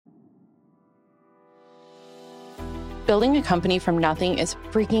Building a company from nothing is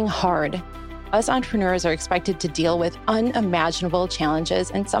freaking hard. Us entrepreneurs are expected to deal with unimaginable challenges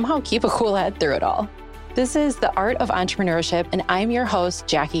and somehow keep a cool head through it all. This is The Art of Entrepreneurship, and I'm your host,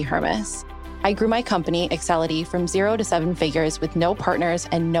 Jackie Hermes. I grew my company, Excelity, from 0 to 7 figures with no partners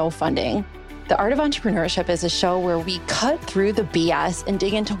and no funding. The Art of Entrepreneurship is a show where we cut through the BS and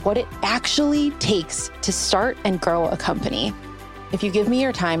dig into what it actually takes to start and grow a company. If you give me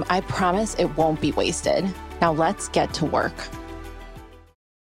your time, I promise it won't be wasted. Now let's get to work.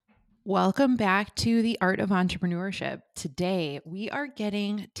 Welcome back to The Art of Entrepreneurship. Today, we are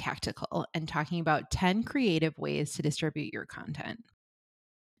getting tactical and talking about 10 creative ways to distribute your content.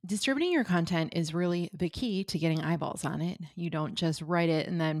 Distributing your content is really the key to getting eyeballs on it. You don't just write it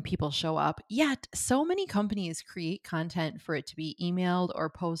and then people show up. Yet, so many companies create content for it to be emailed or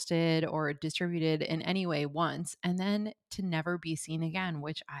posted or distributed in any way once and then to never be seen again,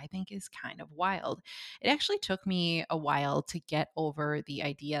 which I think is kind of wild. It actually took me a while to get over the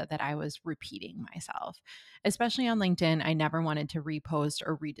idea that I was repeating myself. Especially on LinkedIn, I never wanted to repost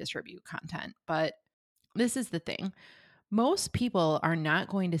or redistribute content. But this is the thing. Most people are not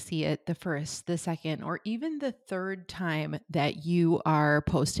going to see it the first, the second, or even the third time that you are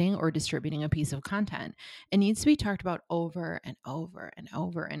posting or distributing a piece of content. It needs to be talked about over and over and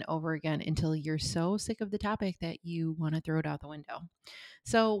over and over again until you're so sick of the topic that you want to throw it out the window.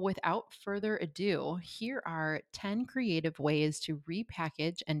 So, without further ado, here are 10 creative ways to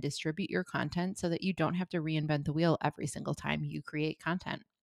repackage and distribute your content so that you don't have to reinvent the wheel every single time you create content.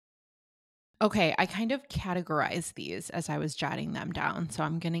 Okay, I kind of categorized these as I was jotting them down. So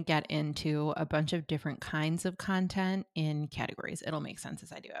I'm going to get into a bunch of different kinds of content in categories. It'll make sense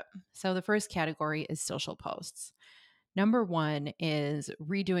as I do it. So the first category is social posts. Number one is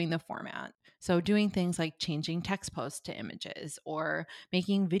redoing the format. So, doing things like changing text posts to images or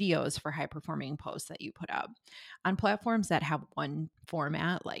making videos for high performing posts that you put up. On platforms that have one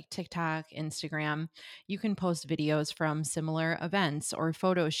format like TikTok, Instagram, you can post videos from similar events or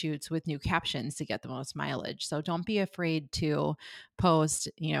photo shoots with new captions to get the most mileage. So, don't be afraid to post,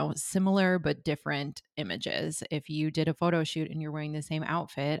 similar but different images. If you did a photo shoot and you're wearing the same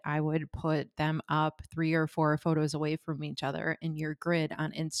outfit, I would put them up 3 or 4 photos away from each other in your grid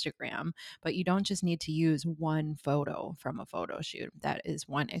on Instagram. But you don't just need to use one photo from a photo shoot. That is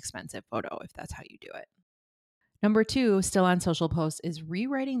one expensive photo if that's how you do it. Number two, still on social posts, is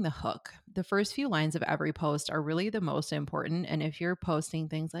rewriting the hook. The first few lines of every post are really the most important. And if you're posting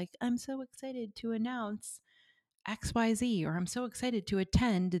things like, I'm so excited to announce XYZ, or I'm so excited to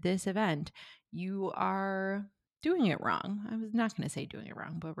attend this event, you are doing it wrong. I was not going to say doing it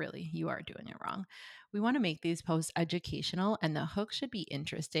wrong, but really, you are doing it wrong. We want to make these posts educational, and the hook should be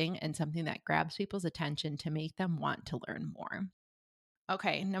interesting and something that grabs people's attention to make them want to learn more.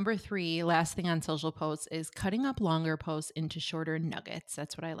 Okay, number three, last thing on social posts is cutting up longer posts into shorter nuggets.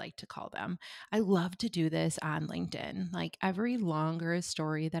 That's what I like to call them. I love to do this on LinkedIn. Like every longer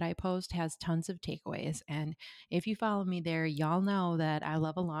story that I post has tons of takeaways. And if you follow me there, y'all know that I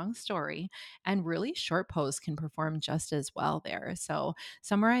love a long story, and really short posts can perform just as well there. So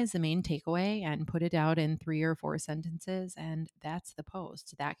summarize the main takeaway and put it out in 3 or 4 sentences, and that's the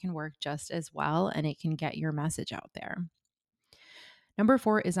post. That can work just as well, and it can get your message out there. Number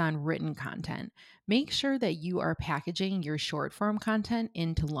four is on written content. Make sure that you are packaging your short form content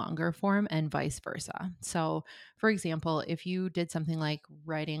into longer form and vice versa. So, for example, if you did something like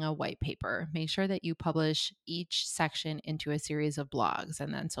writing a white paper, make sure that you publish each section into a series of blogs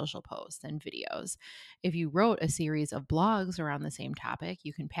and then social posts and videos. If you wrote a series of blogs around the same topic,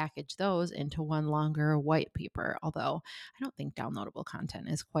 you can package those into one longer white paper. Although I don't think downloadable content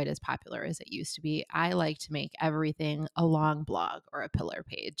is quite as popular as it used to be. I like to make everything a long blog or a pillar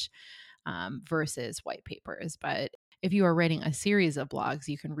page versus white papers. But if you are writing a series of blogs,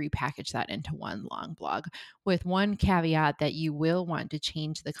 you can repackage that into one long blog with one caveat that you will want to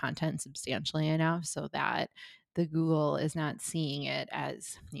change the content substantially enough so that the Google is not seeing it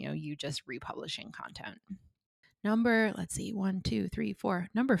as, you just republishing content. Let's see, 1, 2, 3, 4.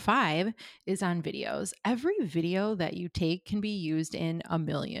 Number 5 is on videos. Every video that you take can be used in a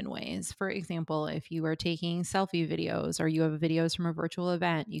million ways. For example, if you are taking selfie videos or you have videos from a virtual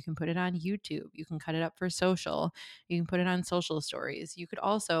event, you can put it on YouTube. You can cut it up for social. You can put it on social stories. You could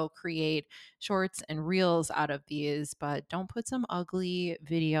also create shorts and reels out of these, but don't put some ugly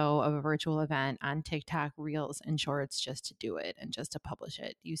video of a virtual event on TikTok reels and shorts just to do it and just to publish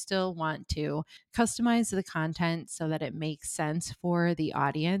it. You still want to customize the content so that it makes sense for the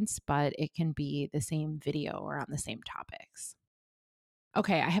audience, but it can be the same video or on the same topics.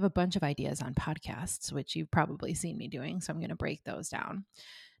 Okay, I have a bunch of ideas on podcasts, which you've probably seen me doing, so I'm going to break those down.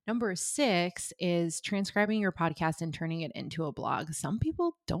 Number 6 is transcribing your podcast and turning it into a blog. Some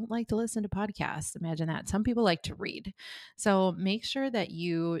people don't like to listen to podcasts. Imagine that. Some people like to read. So make sure that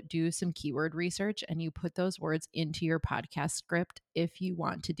you do some keyword research and you put those words into your podcast script if you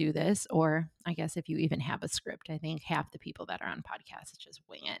want to do this, or I guess if you even have a script. I think half the people that are on podcasts just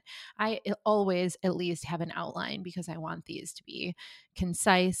wing it. I always at least have an outline because I want these to be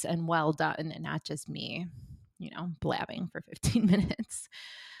concise and well done and not just me, blabbing for 15 minutes.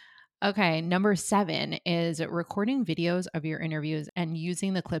 Okay, number 7 is recording videos of your interviews and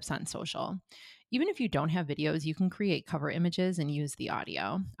using the clips on social. Even if you don't have videos, you can create cover images and use the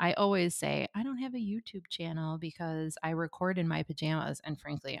audio. I always say, I don't have a YouTube channel because I record in my pajamas. And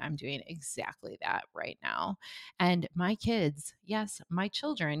frankly, I'm doing exactly that right now. And my kids, yes, my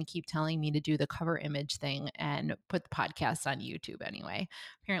children keep telling me to do the cover image thing and put the podcasts on YouTube anyway.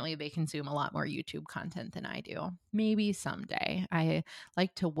 Apparently, they consume a lot more YouTube content than I do. Maybe someday. I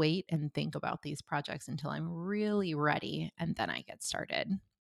like to wait and think about these projects until I'm really ready, and then I get started.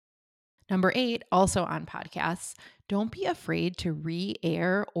 Number 8, also on podcasts, don't be afraid to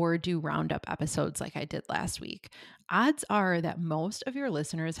re-air or do roundup episodes like I did last week. Odds are that most of your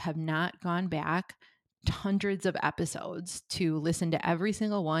listeners have not gone back hundreds of episodes to listen to every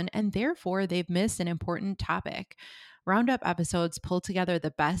single one, and therefore they've missed an important topic. Roundup episodes pull together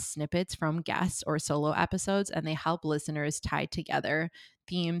the best snippets from guests or solo episodes, and they help listeners tie together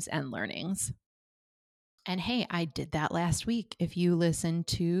themes and learnings. And hey, I did that last week. If you listen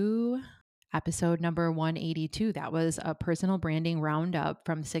to episode number 182, that was a personal branding roundup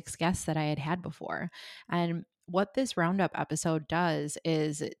from 6 guests that I had before. And what this roundup episode does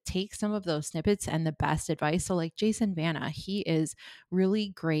is take some of those snippets and the best advice. So, like Jason Vanna, he is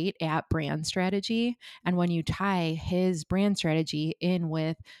really great at brand strategy. And when you tie his brand strategy in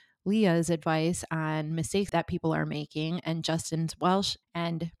with Leah's advice on mistakes that people are making, and Justin Welsh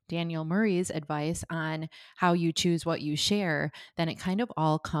and Daniel Murray's advice on how you choose what you share, then it kind of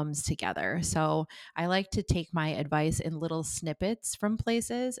all comes together. So I like to take my advice in little snippets from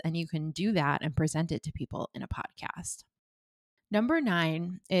places, and you can do that and present it to people in a podcast. Number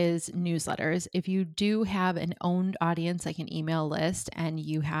 9 is newsletters. If you do have an owned audience, like an email list, and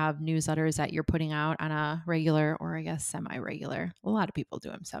you have newsletters that you're putting out on a regular, or I guess semi-regular, a lot of people do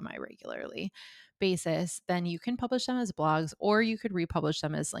them semi-regularly basis, then you can publish them as blogs, or you could republish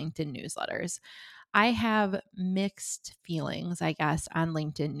them as LinkedIn newsletters. I have mixed feelings, I guess, on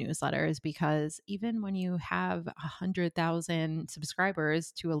LinkedIn newsletters because even when you have 100,000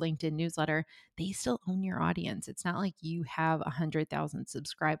 subscribers to a LinkedIn newsletter, they still own your audience. It's not like you have 100,000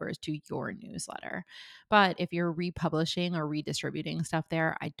 subscribers to your newsletter. But if you're republishing or redistributing stuff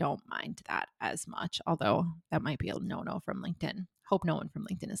there, I don't mind that as much, although that might be a no-no from LinkedIn. Hope no one from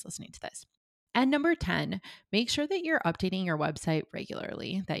LinkedIn is listening to this. And number 10, make sure that you're updating your website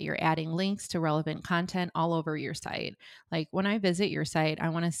regularly, that you're adding links to relevant content all over your site. Like when I visit your site, I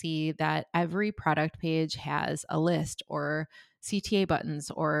want to see that every product page has a list or CTA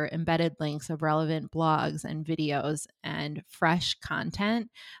buttons or embedded links of relevant blogs and videos and fresh content.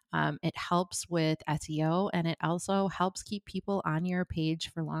 It helps with SEO, and it also helps keep people on your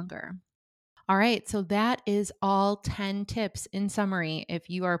page for longer. All right, so that is all 10 tips. In summary, if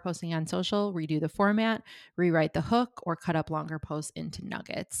you are posting on social, redo the format, rewrite the hook, or cut up longer posts into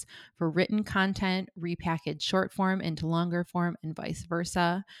nuggets. For written content, repackage short form into longer form and vice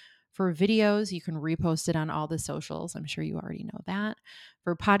versa. For videos, you can repost it on all the socials. I'm sure you already know that.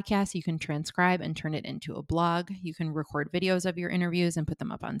 For podcasts, you can transcribe and turn it into a blog. You can record videos of your interviews and put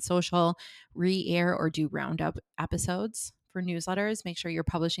them up on social, re-air or do roundup episodes. For newsletters, make sure you're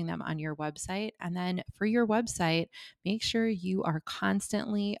publishing them on your website. And then for your website, make sure you are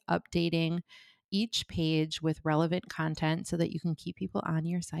constantly updating each page with relevant content so that you can keep people on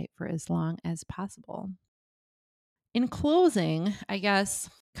your site for as long as possible. In closing, I guess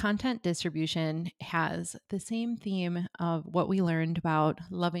content distribution has the same theme of what we learned about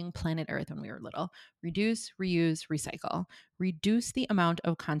loving planet Earth when we were little. Reduce, reuse, recycle. Reduce the amount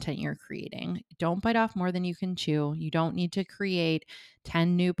of content you're creating. Don't bite off more than you can chew. You don't need to create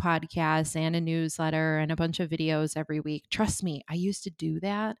 10 new podcasts and a newsletter and a bunch of videos every week. Trust me, I used to do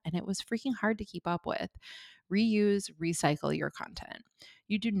that and it was freaking hard to keep up with. Reuse, recycle your content.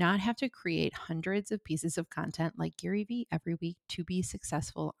 You do not have to create hundreds of pieces of content like Gary Vee every week to be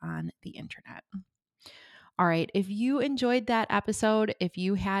successful on the internet. All right, if you enjoyed that episode, if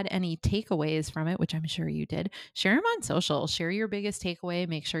you had any takeaways from it, which I'm sure you did, share them on social. Share your biggest takeaway.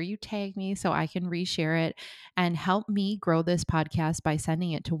 Make sure you tag me so I can reshare it, and help me grow this podcast by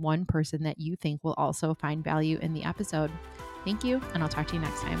sending it to one person that you think will also find value in the episode. Thank you, and I'll talk to you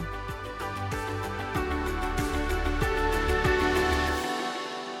next time.